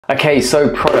Okay, so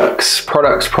products,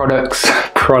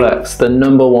 the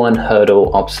number one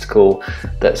hurdle obstacle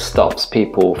that stops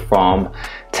people from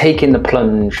taking the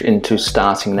plunge into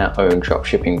starting their own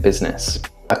dropshipping business.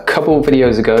 A couple of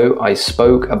videos ago, I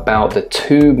spoke about the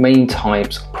two main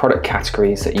types of product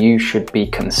categories that you should be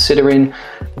considering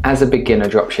as a beginner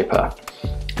dropshipper.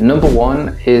 Number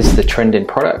one is the trending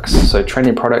products. So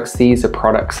trending products, these are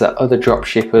products that other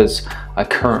dropshippers are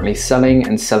currently selling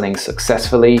and selling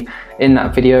successfully. In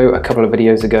that video, a couple of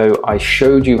videos ago, I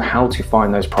showed you how to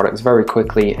find those products very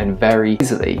quickly and very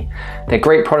easily. They're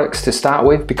great products to start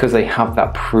with because they have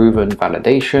that proven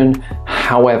validation.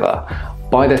 However,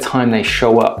 by the time they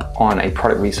show up on a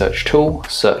product research tool,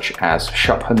 such as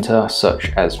ShopHunter, such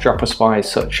as DropperSpy,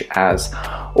 such as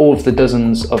all of the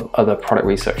dozens of other product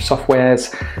research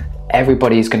softwares,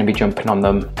 everybody's going to be jumping on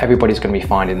them, everybody's going to be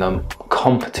finding them.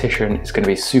 Competition is going to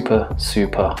be super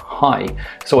high.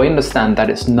 So I understand that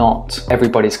it's not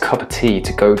everybody's cup of tea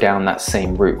to go down that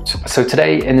same route. So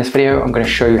today in this video, I'm going to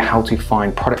show you how to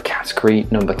find product category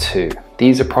number two.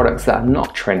 These are products that are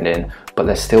not trending, but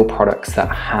they're still products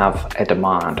that have a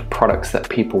demand, products that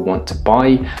people want to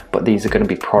buy, but these are going to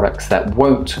be products that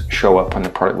won't show up on the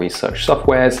product research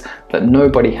softwares, that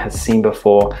nobody has seen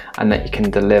before, and that you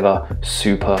can deliver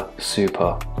super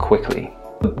quickly.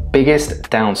 The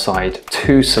biggest downside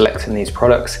to selecting these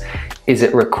products is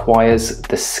it requires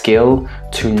the skill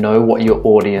to know what your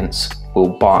audience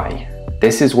will buy.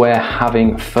 This is where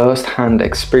having first-hand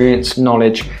experience,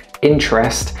 knowledge,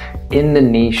 interest in the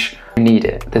niche, you need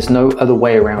it. There's no other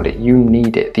way around it. You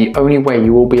need it. The only way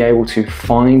you will be able to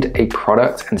find a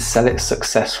product and sell it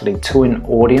successfully to an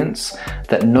audience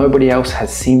that nobody else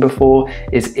has seen before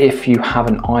is if you have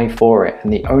an eye for it.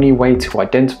 And the only way to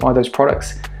identify those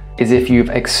products is if you've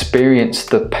experienced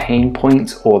the pain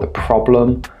point or the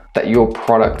problem that your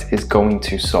product is going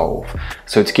to solve.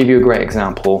 So to give you a great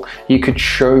example, you could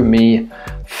show me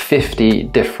 50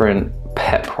 different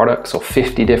pet products or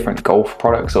 50 different golf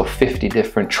products or 50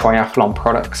 different triathlon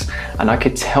products, and I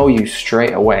could tell you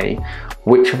straight away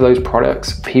which of those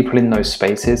products people in those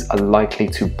spaces are likely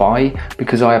to buy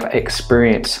because I have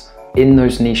experience in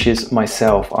those niches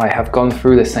myself. I have gone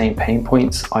through the same pain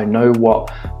points. I know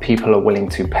what people are willing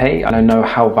to pay, and I know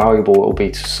how valuable it will be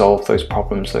to solve those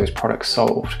problems those products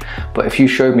solved. But if you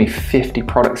showed me 50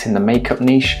 products in the makeup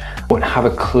niche, I wouldn't have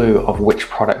a clue of which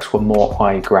products were more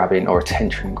eye-grabbing or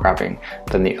attention-grabbing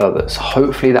than the others.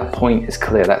 Hopefully that point is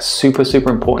clear. That's super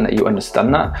important that you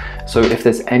understand that. So if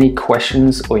there's any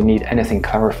questions or you need anything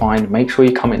clarifying, make sure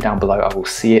you comment down below. I will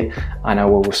see it and I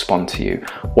will respond to you.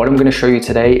 What I'm going to show you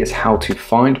today is how to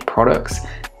find products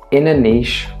in a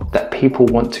niche that people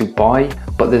want to buy,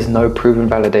 but there's no proven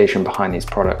validation behind these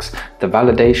products. The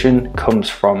validation comes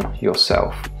from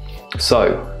yourself.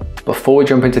 So before we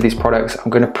jump into these products, I'm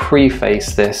going to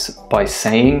preface this by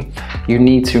saying you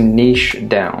need to niche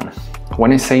down.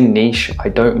 When I say niche, I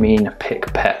don't mean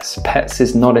pick pets. Pets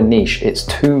is not a niche, it's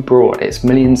too broad, it's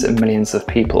millions and millions of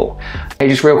people. Hey,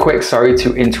 just real quick, sorry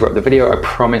to interrupt the video. I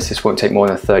promise this won't take more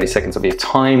than 30 seconds of your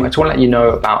time. I just want to let you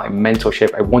know about a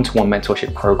mentorship, a one-to-one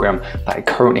mentorship program that I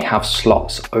currently have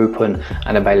slots open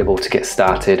and available to get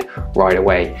started right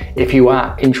away. If you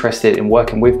are interested in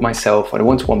working with myself on a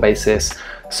one-to-one basis,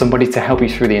 somebody to help you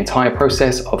through the entire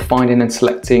process of finding and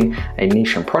selecting a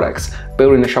niche and products,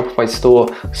 building a Shopify store,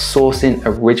 sourcing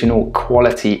original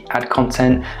quality ad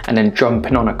content, and then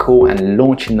jumping on a call and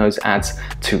launching those ads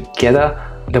together,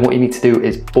 then what you need to do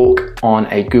is book on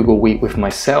a Google Week with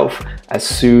myself as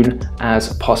soon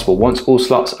as possible. Once all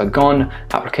slots are gone,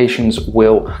 applications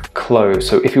will close.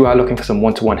 So if you are looking for some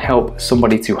one-to-one help,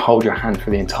 somebody to hold your hand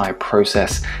through the entire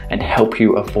process and help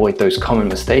you avoid those common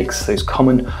mistakes, those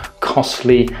common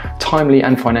costly, timely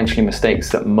and financially mistakes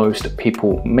that most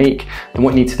people make, then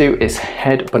what you need to do is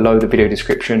head below the video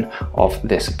description of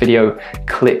this video,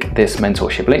 click this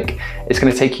mentorship link. It's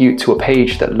going to take you to a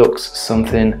page that looks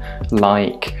something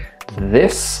like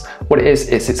this. What it is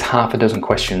it's half a dozen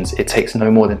questions. It takes no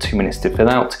more than 2 minutes to fill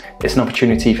out. It's an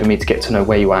opportunity for me to get to know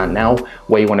where you are now,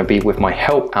 where you want to be with my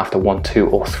help after 1, 2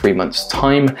 or 3 months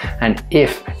time, and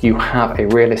if you have a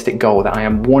realistic goal that I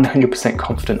am 100%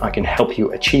 confident I can help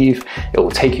you achieve, it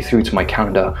will take you through to my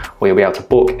calendar where you'll be able to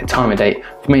book a time and date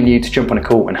for me and you to jump on a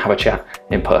call and have a chat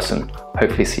in person.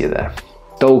 Hopefully see you there.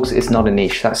 Dogs is not a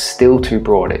niche, that's still too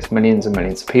broad. It's millions and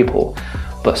millions of people,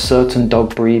 but certain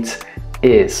dog breeds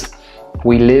is.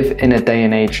 We live in a day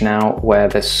and age now where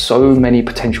there's so many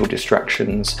potential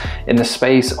distractions. In the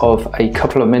space of a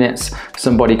couple of minutes,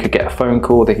 somebody could get a phone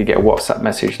call, they could get a WhatsApp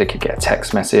message, they could get a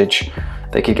text message,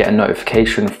 they could get a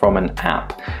notification from an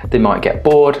app. They might get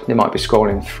bored, they might be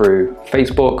scrolling through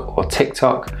Facebook or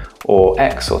TikTok or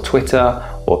X or Twitter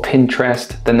or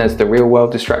Pinterest. Then there's the real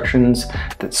world distractions,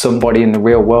 that somebody in the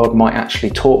real world might actually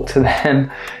talk to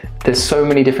them. There's so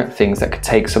many different things that could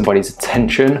take somebody's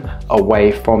attention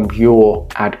away from your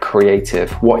ad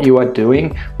creative. What you are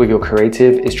doing with your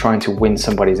creative is trying to win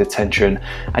somebody's attention,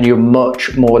 and you're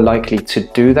much more likely to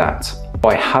do that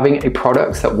by having a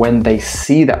product that when they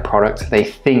see that product, they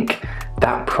think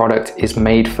that product is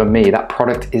made for me, that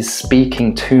product is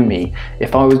speaking to me.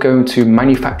 If I was going to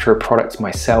manufacture a product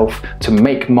myself to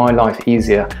make my life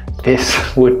easier,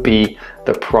 this would be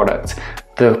the product.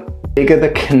 The bigger the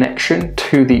connection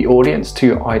to the audience, to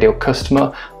your ideal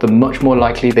customer, the much more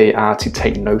likely they are to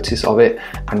take notice of it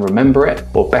and remember it,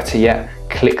 or better yet,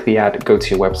 click the ad, go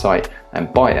to your website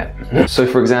and buy it. So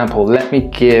for example, let me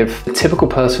give, the typical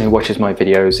person who watches my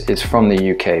videos is from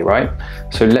the UK, right?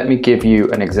 So let me give you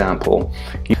an example.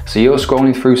 So you're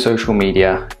scrolling through social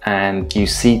media and you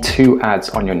see two ads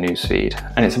on your newsfeed,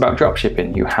 and it's about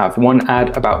dropshipping. You have one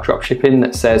ad about dropshipping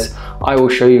that says, I will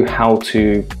show you how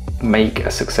to make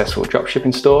a successful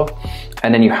dropshipping store.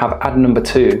 And then you have ad number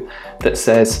 2 that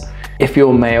says, if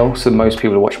you're male, so most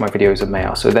people who watch my videos are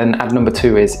male. So then ad number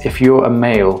 2 is, if you're a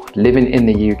male living in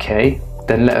the UK,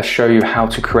 then let us show you how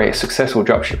to create a successful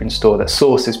dropshipping store that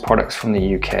sources products from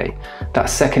the UK. That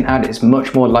second ad is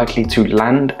much more likely to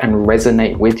land and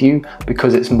resonate with you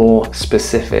because it's more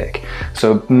specific.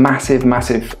 So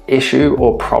massive issue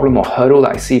or problem or hurdle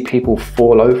that I see people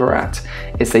fall over at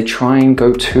is they try and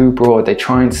go too broad. They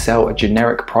try and sell a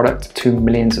generic product to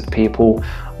millions of people,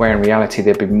 where in reality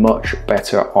they'd be much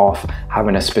better off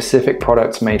having a specific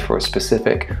product made for a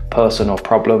specific person or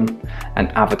problem and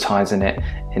advertising it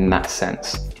in that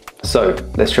sense. So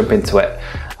let's jump into it.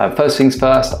 First things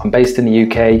first, I'm based in the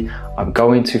UK. I'm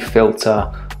going to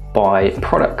filter by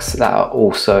products that are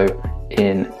also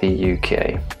in the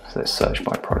UK. So let's search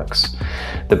by products.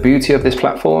 The beauty of this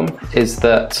platform is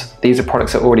that these are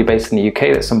products that are already based in the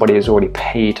UK, that somebody has already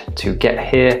paid to get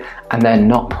here, and they're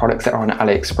not products that are on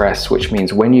AliExpress, which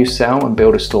means when you sell and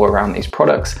build a store around these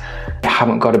products, you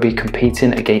haven't got to be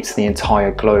competing against the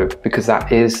entire globe, because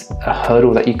that is a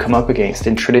hurdle that you come up against.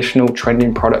 In traditional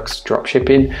trending products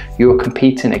dropshipping, you are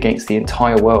competing against the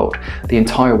entire world. The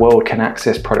entire world can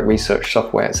access product research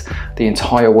softwares. The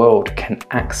entire world can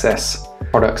access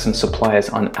products and suppliers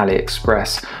on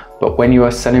AliExpress. But when you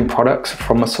are selling products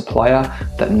from a supplier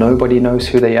that nobody knows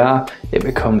who they are, it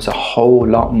becomes a whole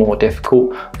lot more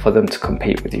difficult for them to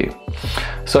compete with you.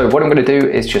 So what I'm going to do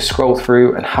is just scroll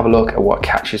through and have a look at what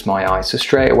catches my eye. So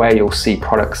straight away you'll see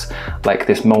products like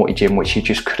this multi-gym, which you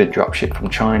just couldn't dropship from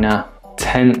China.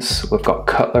 Tents, we've got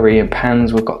cutlery and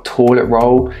pans, we've got toilet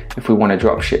roll if we want to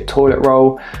dropship toilet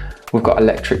roll. We've got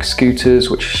electric scooters,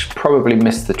 which probably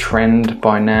missed the trend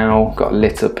by now. We've got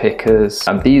litter pickers.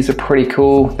 These are pretty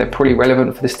cool. They're pretty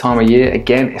relevant for this time of year.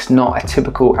 Again, it's not a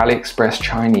typical AliExpress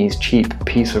Chinese cheap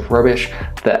piece of rubbish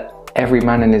that every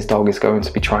man and his dog is going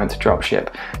to be trying to drop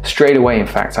ship. Straight away, in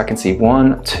fact, I can see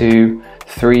 1, 2,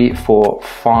 3, 4,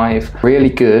 5 really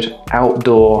good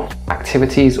outdoor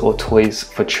activities or toys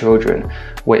for children,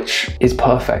 which is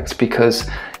perfect because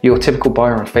your typical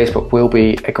buyer on Facebook will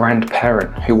be a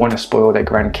grandparent who want to spoil their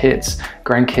grandkids.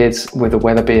 Grandkids, with the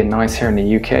weather being nice here in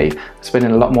the UK,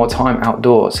 spending a lot more time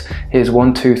outdoors. Here's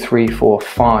 1, 2, 3, 4,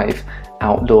 5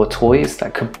 outdoor toys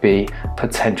that could be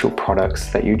potential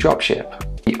products that you dropship.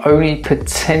 The only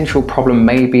potential problem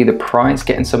may be the price.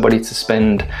 Getting somebody to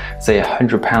spend, say,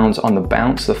 £100 on the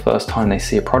bounce the first time they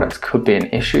see a product could be an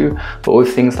issue. But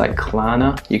with things like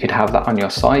Klarna, you could have that on your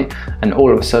site and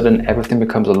all of a sudden everything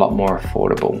becomes a lot more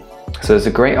affordable. So there's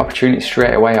a great opportunity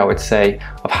straight away, I would say,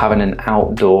 of having an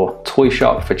outdoor toy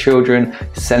shop for children,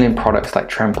 selling products like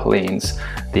trampolines,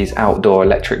 these outdoor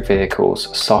electric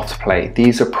vehicles, soft play.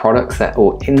 These are products that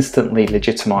will instantly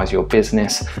legitimize your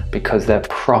business because they're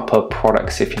proper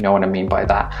products, if you know what I mean by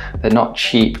that. They're not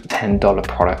cheap $10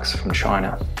 products from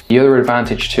China. The other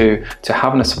advantage to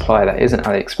having a supplier that isn't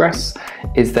AliExpress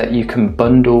is that you can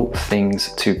bundle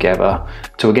things together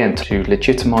to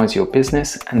legitimize your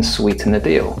business and sweeten the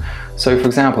deal. So for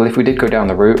example, if we did go down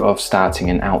the route of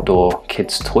starting an outdoor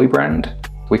kids toy brand,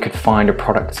 we could find a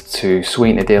product to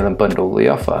sweeten the deal and bundle the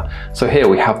offer. So here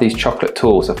we have these chocolate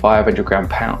tools, a 500-gram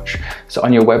pouch. So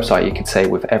on your website, you could say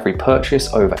with every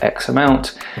purchase over X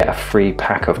amount, get a free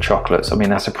pack of chocolates. I mean,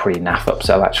 that's a pretty naff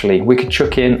upsell actually. We could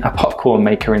chuck in a popcorn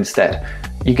maker instead.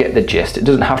 you get the gist. It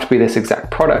doesn't have to be this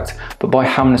exact product, but by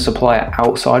having a supplier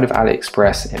outside of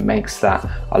AliExpress, it makes that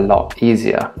a lot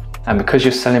easier. And because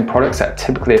you're selling products that are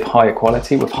typically of higher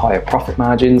quality with higher profit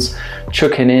margins,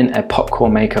 chucking in a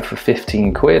popcorn maker for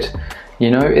 15 quid, you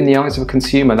know, in the eyes of a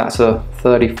consumer, that's a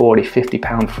 30, 40, 50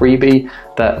 pound freebie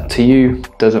that to you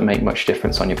doesn't make much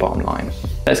difference on your bottom line.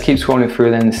 Let's keep scrolling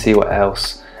through then and see what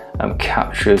else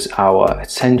captures our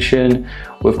attention.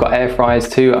 We've got air fryers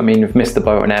too. I mean, we've missed the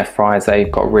boat on air fryers. They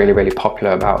got really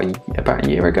popular about a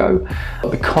year ago. But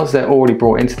because they're already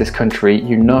brought into this country,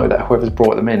 you know that whoever's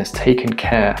brought them in has taken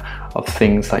care of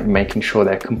things like making sure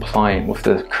they're compliant with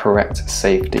the correct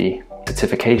safety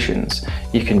certifications.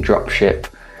 You can drop ship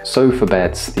sofa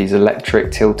beds, these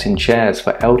electric tilting chairs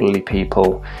for elderly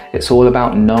people. It's all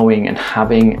about knowing and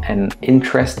having an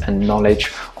interest and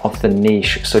knowledge of the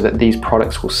niche so that these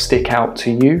products will stick out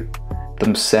to you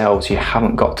themselves. You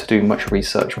haven't got to do much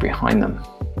research behind them.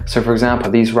 So for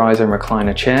example, these riser and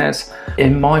recliner chairs,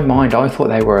 in my mind, I thought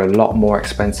they were a lot more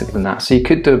expensive than that. So you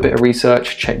could do a bit of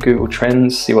research, check Google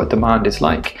Trends, see what demand is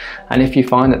like. And if you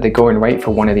find that the going rate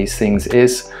for one of these things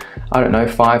is, I don't know,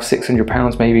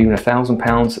 £500–600, maybe even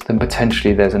 £1,000, then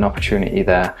potentially there's an opportunity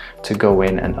there to go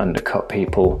in and undercut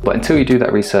people. But until you do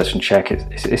that research and check,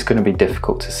 it's going to be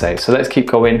difficult to say. So let's keep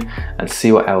going and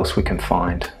see what else we can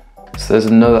find. So there's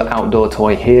another outdoor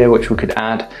toy here which we could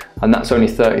add, and that's only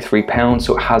 £33,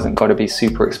 so it hasn't got to be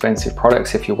super expensive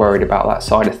products if you're worried about that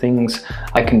side of things.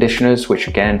 Air conditioners, which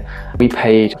again, we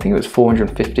paid, I think it was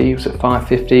 450, was it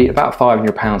 550, about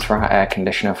 £500 for our air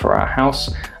conditioner for our house.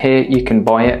 Here you can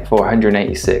buy it for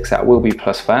 186, that will be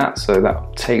plus VAT, so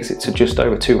that takes it to just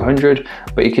over 200,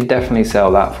 but you could definitely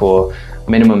sell that for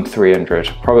minimum 300,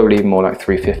 probably more like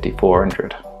 350,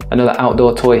 400. Another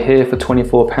outdoor toy here for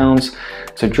 £24.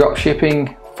 So drop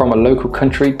shipping from a local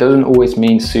country doesn't always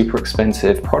mean super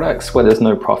expensive products where there's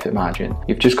no profit margin.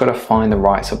 You've just got to find the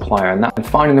right supplier, and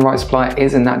finding the right supplier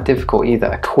isn't that difficult either.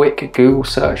 A quick Google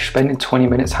search, spending 20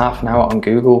 minutes, half an hour on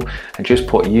Google and just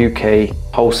put UK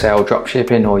wholesale drop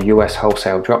shipping or US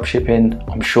wholesale drop shipping.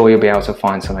 I'm sure you'll be able to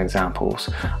find some examples.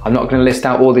 I'm not going to list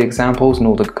out all the examples and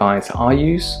all the guides that I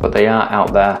use, but they are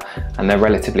out there and they're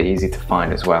relatively easy to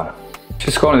find as well.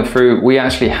 Just scrolling through, we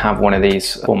actually have one of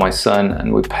these for my son,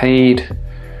 and we paid,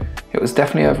 it was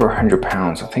definitely over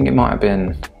 £100. I think it might have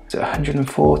been, is it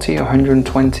 140 or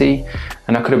 120?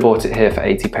 And I could have bought it here for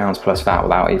 £80 plus VAT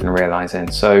without even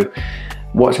realizing. So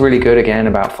what's really good again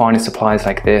about finding supplies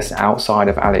like this outside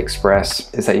of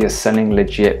AliExpress is that you're selling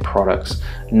legit products,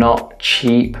 not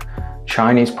cheap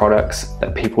Chinese products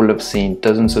that people have seen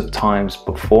dozens of times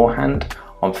beforehand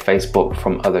on Facebook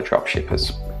from other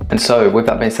dropshippers. And so with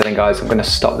that being said then guys, I'm going to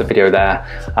stop the video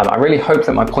there. I really hope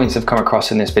that my points have come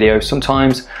across in this video.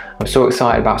 Sometimes I'm so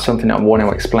excited about something that I want to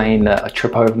explain that I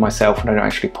trip over myself and I don't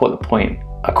actually put the point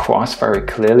across very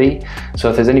clearly. So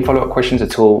if there's any follow-up questions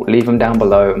at all, leave them down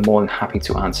below. I'm more than happy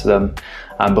to answer them.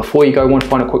 Before you go, one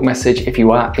final quick message. If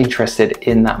you are interested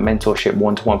in that mentorship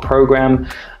one-to-one program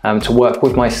to work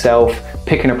with myself,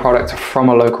 picking a product from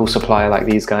a local supplier like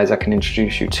these guys, I can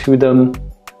introduce you to them.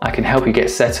 I can help you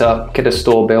get set up, get a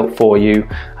store built for you,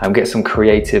 get some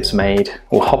creatives made.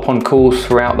 We'll hop on calls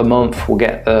throughout the month. We'll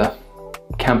get the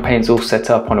campaigns all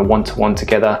set up on a one-to-one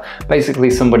together.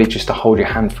 Basically somebody just to hold your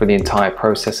hand through the entire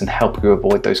process and help you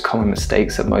avoid those common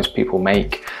mistakes that most people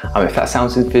make. If that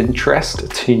sounds of interest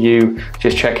to you,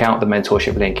 just check out the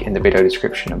mentorship link in the video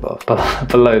description above,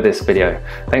 below this video.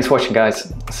 Thanks for watching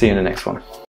guys. See you in the next one.